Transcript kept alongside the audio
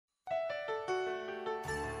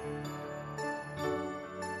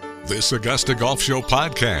This Augusta Golf Show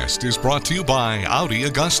podcast is brought to you by Audi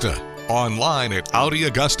Augusta. Online at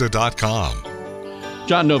AudiAugusta.com.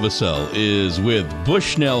 John Novosel is with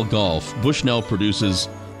Bushnell Golf. Bushnell produces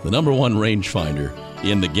the #1 rangefinder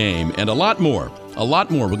in the game and a lot more. A lot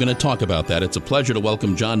more. We're going to talk about that. It's a pleasure to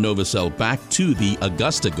welcome John Novosel back to the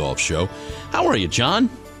Augusta Golf Show. How are you, John?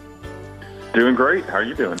 Doing great. How are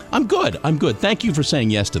you doing? I'm good. Thank you for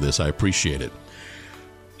saying yes to this. I appreciate it.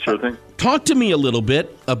 Sure thing. Talk to me a little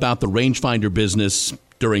bit about the rangefinder business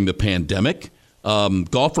during the pandemic.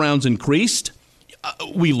 Golf rounds increased.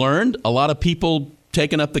 We learned a lot of people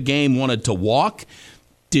taking up the game wanted to walk.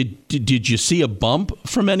 Did you see a bump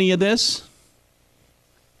from any of this?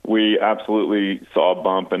 We absolutely saw a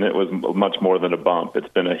bump, and it was much more than a bump. It's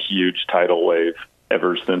been a huge tidal wave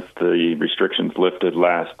ever since the restrictions lifted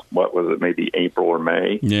last, maybe April or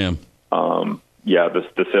May. Yeah.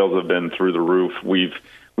 The sales have been through the roof. We've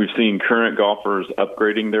seen current golfers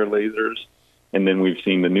upgrading their lasers, and then we've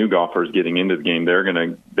seen the new golfers getting into the game. They're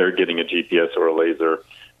getting a GPS or a laser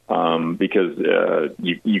because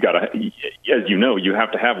you gotta, as you know, you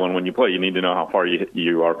have to have one when you play. You need to know how far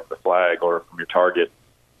you are from the flag or from your target,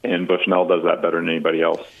 and Bushnell does that better than anybody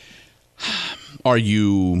else. Are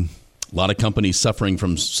you a lot of companies suffering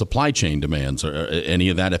from supply chain demands? Are any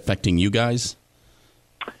of that affecting you guys?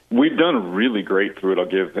 We've done really great through it. I'll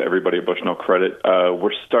give everybody at Bushnell credit.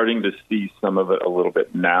 We're starting to see some of it a little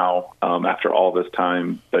bit now after all this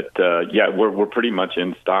time. But, we're pretty much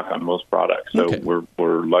in stock on most products. So Okay.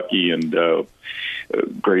 we're lucky and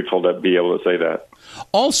grateful to be able to say that.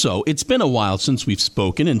 Also, it's been a while since we've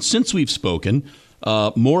spoken, and since we've spoken,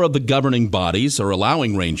 more of the governing bodies are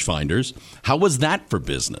allowing rangefinders. How was that for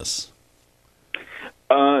business?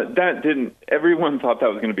 Everyone thought that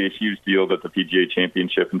was going to be a huge deal that the PGA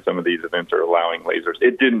Championship and some of these events are allowing lasers.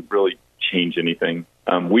 It didn't really change anything.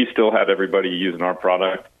 We still had everybody using our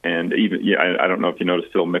product, and I don't know if you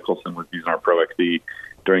noticed, Phil Mickelson was using our Pro XD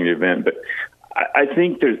during the event, but I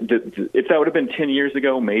think if that would have been 10 years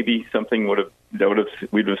ago, maybe something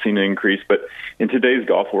we'd have seen an increase. But in today's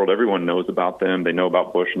golf world, everyone knows about them. They know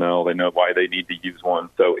about Bushnell. They know why they need to use one.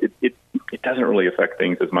 So it doesn't really affect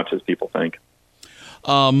things as much as people think.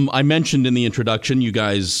 I mentioned in the introduction, you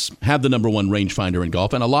guys have the #1 rangefinder in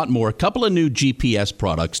golf and a lot more. A couple of new GPS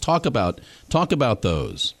products. Talk about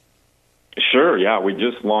those. Sure. Yeah, we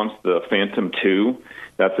just launched the Phantom 2.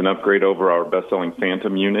 That's an upgrade over our best-selling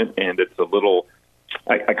Phantom unit, and it's a little,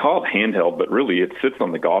 I call it handheld, but really it sits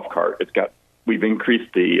on the golf cart. We've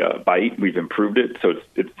increased the bite, we've improved it, so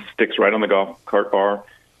it sticks right on the golf cart bar,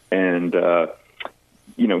 and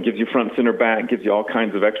gives you front, center, back, gives you all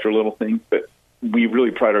kinds of extra little things. But we really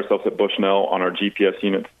pride ourselves at Bushnell on our GPS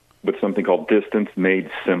units with something called Distance Made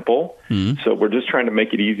Simple. Mm-hmm. So we're just trying to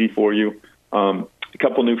make it easy for you. A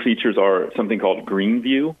couple new features are something called Green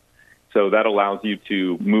View. So that allows you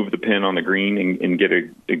to move the pin on the green and get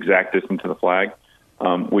an exact distance to the flag.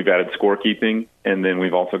 We've added scorekeeping, and then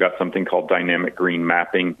we've also got something called dynamic green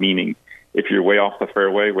mapping, meaning if you're way off the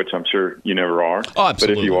fairway, which I'm sure you never are, but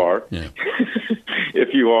if you are, yeah.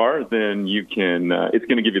 if you are, then you can. It's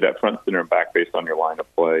going to give you that front, center, and back based on your line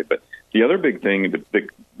of play. But the other big thing that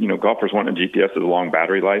golfers want in GPS is a long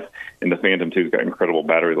battery life, and the Phantom 2's got incredible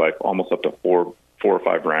battery life, almost up to four or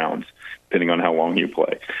 5 rounds, depending on how long you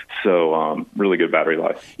play. So really good battery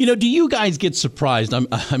life. Do you guys get surprised?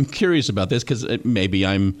 I'm curious about this because maybe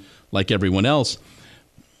I'm like everyone else.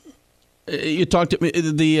 You talked to me.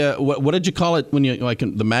 What did you call it when you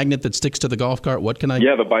the magnet that sticks to the golf cart? What can I?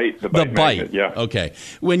 Yeah, the bite. The bite. Magnet, yeah. Okay.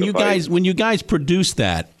 When you guys produce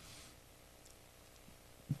that,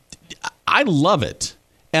 I love it,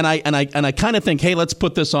 and I kind of think, hey, let's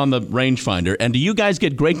put this on the rangefinder. And do you guys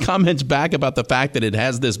get great comments back about the fact that it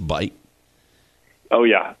has this bite? Oh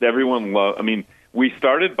yeah, everyone loves. I mean, we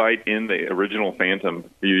started bite in the original Phantom a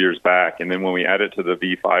few years back, and then when we added to the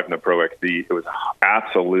V5 and the Pro XD, it was an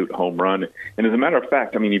absolute home run. And as a matter of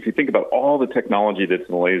fact, I mean, if you think about all the technology that's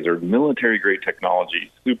in the laser, military-grade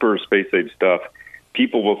technology, super space-age stuff,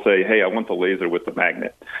 people will say, hey, I want the laser with the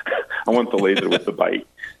magnet. I want the laser with the bite.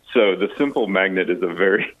 So the simple magnet is a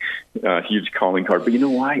very huge calling card. But you know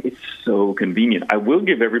why? It's so convenient. I will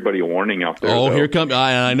give everybody a warning out there. Oh, though. Here comes.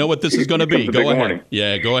 I know what this is going to be. Go ahead. Warning.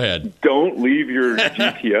 Yeah, go ahead. Don't leave your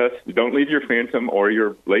GPS, don't leave your Phantom or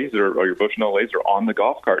your laser or your Bushnell laser on the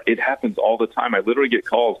golf cart. It happens all the time. I literally get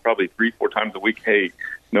calls probably 3-4 times a week. Hey,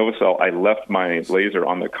 Novosel, I left my laser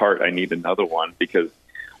on the cart. I need another one because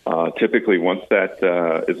typically once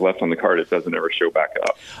that is left on the cart, it doesn't ever show back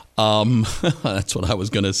up. That's what I was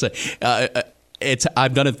going to say.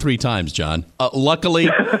 I've done it 3 times, John. Luckily,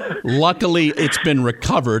 it's been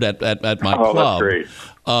recovered at my club. That's great.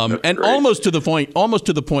 And great. almost to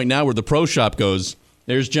the point now where the pro shop goes,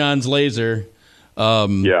 there's John's laser.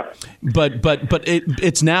 Yeah. But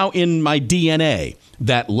it's now in my DNA.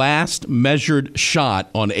 That last measured shot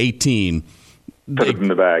on 18. Put it in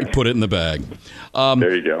the bag. Put it in the bag.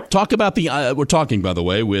 There you go. Talk about we're talking, by the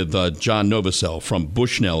way, with John Novosel from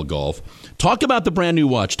Bushnell Golf. Talk about the brand new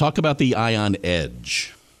watch. Talk about the Ion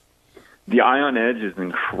Edge. The Ion Edge is an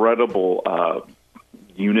incredible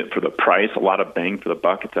unit for the price. A lot of bang for the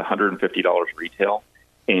buck. It's $150 retail,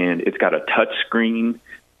 and it's got a touch screen.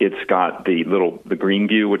 It's got the green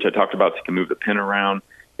view, which I talked about, so you can move the pin around.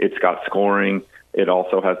 It's got scoring. It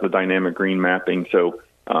also has the dynamic green mapping. So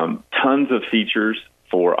tons of features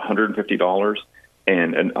for $150,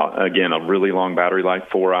 and again, a really long battery life,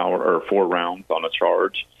 4 rounds on a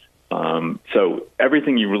charge. So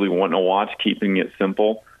everything you really want in a watch, keeping it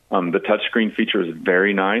simple. The touchscreen feature is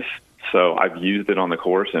very nice. So I've used it on the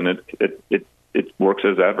course, and it works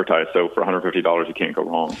as advertised. So for $150, you can't go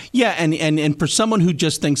wrong. Yeah, and for someone who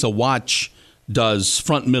just thinks a watch does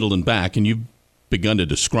front, middle, and back, and you've begun to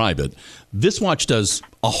describe it, this watch does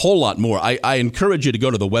a whole lot more. I encourage you to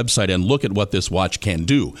go to the website and look at what this watch can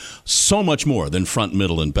do. So much more than front,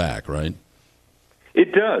 middle, and back, right?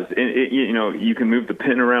 It does. You can move the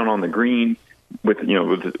pin around on the green with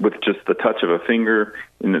just the touch of a finger,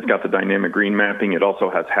 and it's got the dynamic green mapping. It also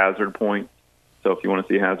has hazard points. So if you want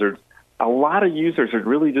to see hazards, a lot of users are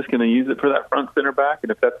really just going to use it for that front, center, back,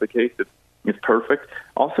 and if that's the case, it's perfect.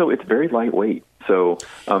 Also, it's very lightweight. So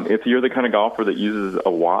if you're the kind of golfer that uses a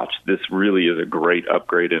watch, this really is a great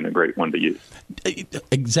upgrade and a great one to use.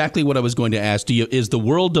 Exactly what I was going to ask. Is the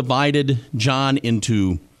world divided, John,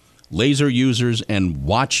 into laser users and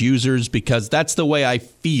watch users? Because that's the way I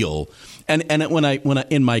feel. And when I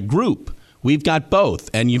in my group, we've got both.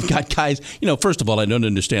 And you've got guys, first of all, I don't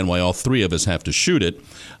understand why all 3 of us have to shoot it.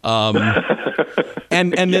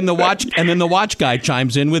 And then the watch guy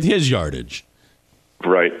chimes in with his yardage.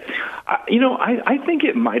 Right. I think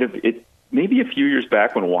it might have maybe a few years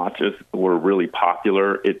back when watches were really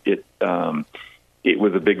popular. It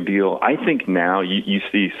was a big deal. I think now you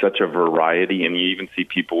see such a variety, and you even see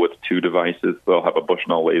people with 2 devices. They'll have a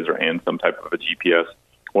Bushnell laser and some type of a GPS.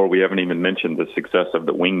 Or we haven't even mentioned the success of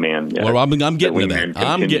the Wingman yet. Well, I'm getting to that.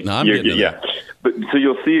 I'm getting to that. But so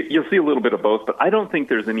you'll see a little bit of both. But I don't think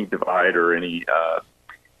there's any divide or any.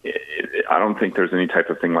 I don't think there's any type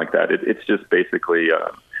of thing like that. It's just basically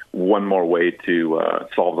one more way to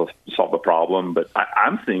solve the problem. But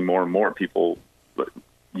I'm seeing more and more people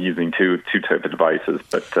using two type of devices.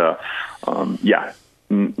 But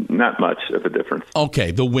not much of a difference.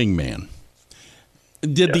 Okay, the Wingman.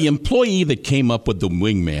 Did the employee that came up with the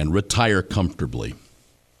Wingman retire comfortably?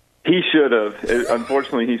 He should have.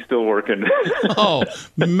 Unfortunately, he's still working. Oh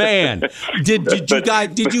man! Did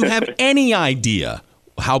you have any idea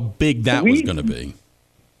how big that was going to be?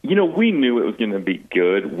 We knew it was going to be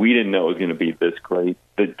good. We didn't know it was going to be this great.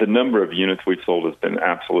 The number of units we've sold has been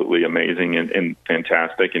absolutely amazing and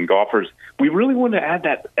fantastic. And golfers, we really wanted to add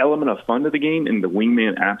that element of fun to the game, and the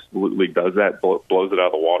Wingman absolutely does that. Blows it out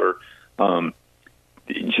of the water.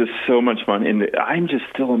 Just so much fun, and I'm just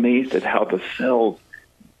still amazed at how the sales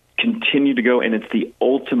continue to go, and it's the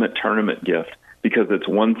ultimate tournament gift because it's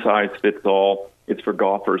one size fits all. It's for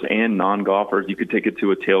golfers and non-golfers. You could take it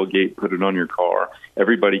to a tailgate, put it on your car.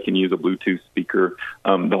 Everybody can use a Bluetooth speaker.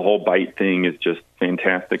 The whole bite thing is just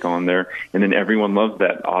fantastic on there, and then everyone loves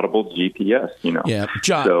that audible GPS. Yeah,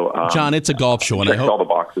 John, it's a golf show, and I hope all the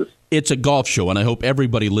boxes. It's a golf show, and I hope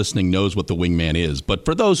everybody listening knows what the Wingman is. But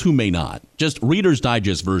for those who may not, just Reader's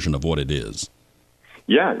Digest version of what it is.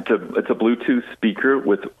 Yeah, it's a Bluetooth speaker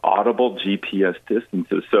with audible GPS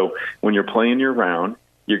distances. So when you're playing your round,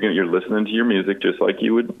 you're listening to your music just like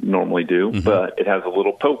you would normally do, but it has a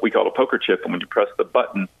little we call it a poker chip, and when you press the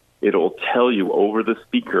button, it'll tell you over the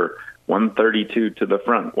speaker 132 to the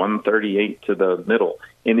front, 138 to the middle.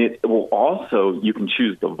 And it will also, you can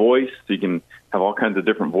choose the voice, so you can have all kinds of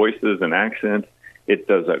different voices and accents. It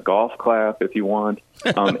does a golf clap if you want.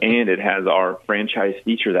 And it has our franchise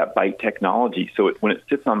feature, that bite technology. So when it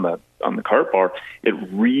sits on the cart bar, it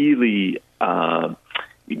really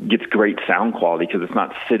gets great sound quality because it's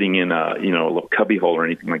not sitting in a little cubby hole or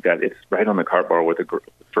anything like that. It's right on the cart bar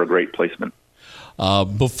for a great placement.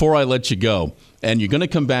 Before I let you go, and you're going to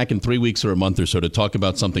come back in 3 weeks or a month or so to talk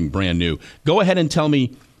about something brand new, go ahead and tell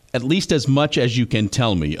me at least as much as you can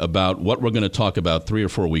tell me about what we're going to talk about 3 or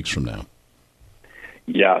 4 weeks from now.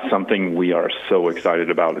 Yeah, something we are so excited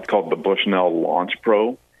about. It's called the Bushnell Launch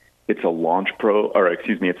Pro. It's a launch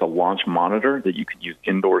monitor that you can use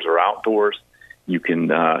indoors or outdoors. You can.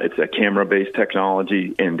 It's a camera-based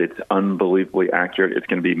technology, and it's unbelievably accurate. It's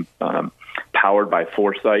going to be powered by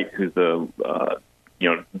Foresight, who's the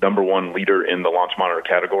number one leader in the launch monitor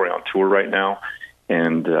category on tour right now.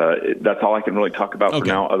 And that's all I can really talk about for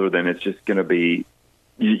now, other than it's just going to be.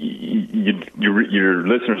 Your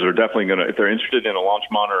listeners are definitely going to, if they're interested in a launch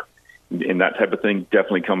monitor and that type of thing,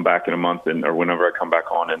 definitely come back in a month or whenever I come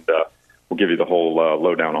back on, and we'll give you the whole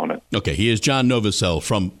lowdown on it. Okay, he is John Novosel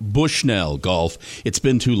from Bushnell Golf. It's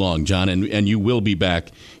been too long, John, and you will be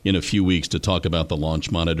back in a few weeks to talk about the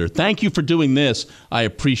launch monitor. Thank you for doing this. I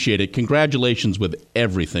appreciate it. Congratulations with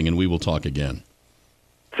everything, and we will talk again.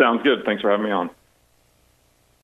 Sounds good. Thanks for having me on.